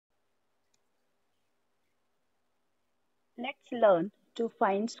Let's learn to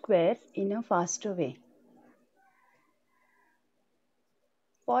find squares in a faster way.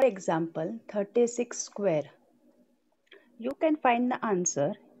 For example, 36 square. You can find the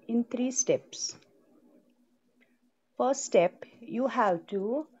answer in 3 steps. First step, you have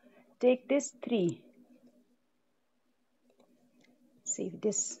to take this 3. See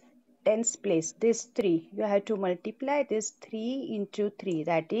this tens place, this 3. You have to multiply this 3 into 3,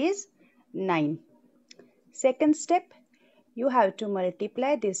 that is 9. Second step, you have to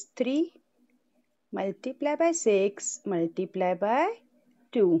multiply this 3, multiply by 6, multiply by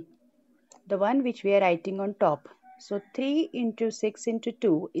 2, the one which we are writing on top. So 3 into 6 into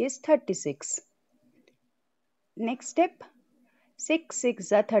 2 is 36. Next step, 6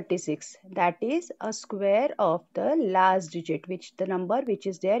 6 are 36. That is a square of the last digit, which the number which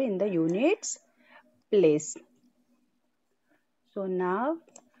is there in the units place. So now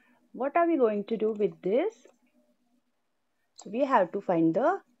what are we going to do with this? So we have to find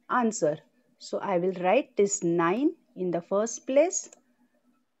the answer. So I will write this 9 in the first place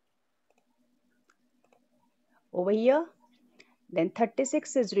over here. Then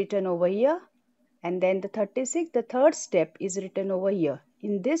 36 is written over here. And then the 36, the third step is written over here.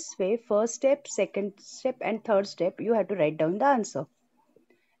 In this way, first step, second step and third step, you have to write down the answer.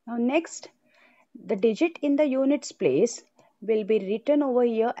 Now next, the digit in the units place will be written over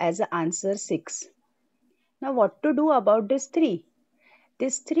here as the answer 6. Now what to do about this 3?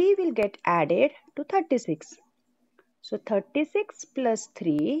 This 3 will get added to 36. So 36 plus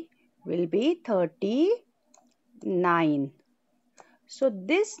 3 will be 39. So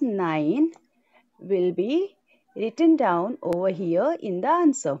this 9 will be written down over here in the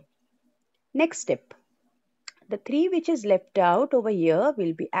answer. Next step, the 3 which is left out over here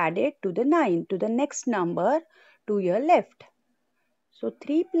will be added to the 9, to the next number to your left. So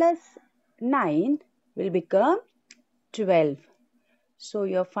 3 plus 9 will become 12. So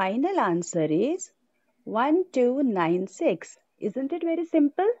your final answer is 1296. Isn't it very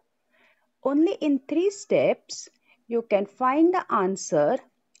simple? Only in 3 steps you can find the answer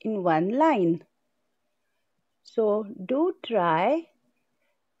in one line. So do try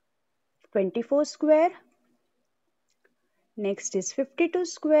 24 square. Next is 52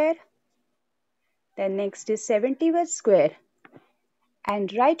 square. Then next is 71 square.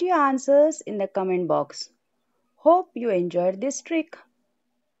 And write your answers in the comment box. Hope you enjoyed this trick.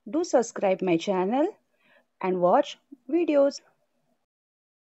 Do subscribe my channel and watch videos.